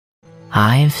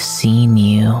I've seen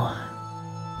you,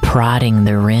 prodding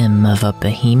the rim of a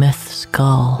behemoth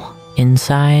skull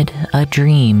inside a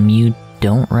dream you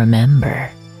don't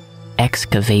remember,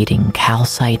 excavating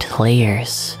calcite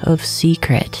layers of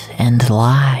secret and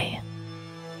lie.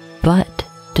 But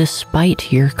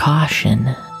despite your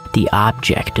caution, the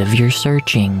object of your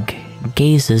searching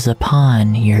gazes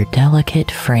upon your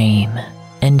delicate frame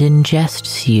and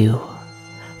ingests you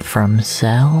from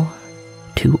cell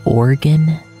to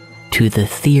organ to the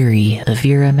theory of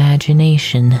your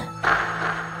imagination.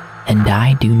 And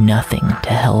I do nothing to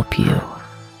help you.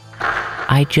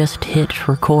 I just hit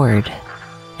record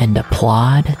and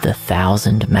applaud the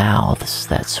 1,000 mouths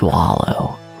that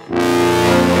swallow.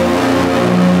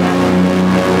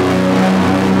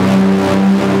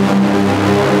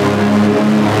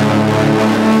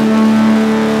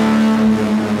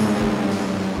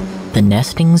 The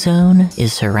nesting zone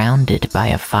is surrounded by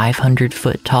a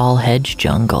 500-foot tall hedge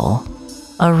jungle,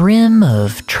 a rim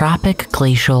of tropic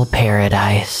glacial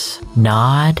paradise,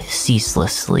 gnawed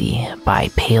ceaselessly by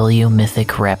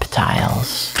Paleo-mythic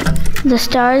reptiles. The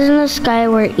stars in the sky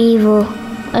were evil,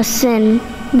 a sin,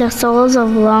 the souls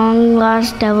of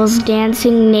long-lost devils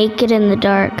dancing naked in the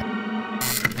dark.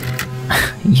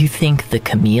 You think the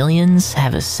chameleons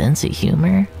have a sense of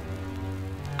humor?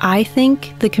 I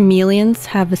think the chameleons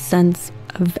have a sense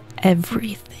of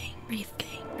everything.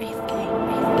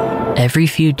 Every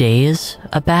few days,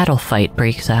 a battle fight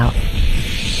breaks out.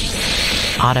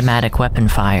 Automatic weapon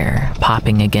fire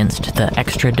popping against the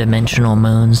extra-dimensional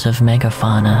moons of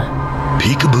megafauna.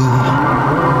 Peekaboo,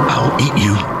 I'll eat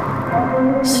you.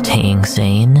 Staying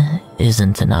sane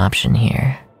isn't an option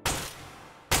here.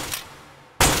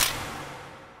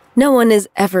 No one is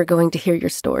ever going to hear your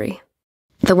story.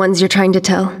 The ones you're trying to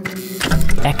tell.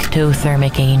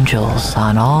 Ectothermic angels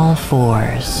on all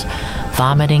fours,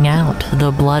 vomiting out the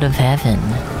blood of heaven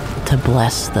to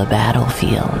bless the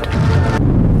battlefield.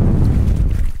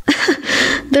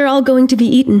 They're all going to be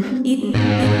eaten.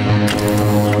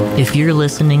 If you're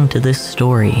listening to this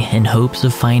story in hopes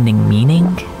of finding meaning,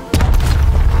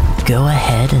 go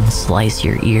ahead and slice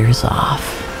your ears off.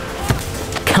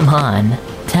 Come on,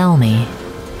 tell me,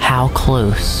 how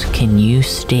close can you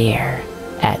stare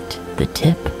at the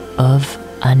tip of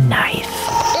a knife?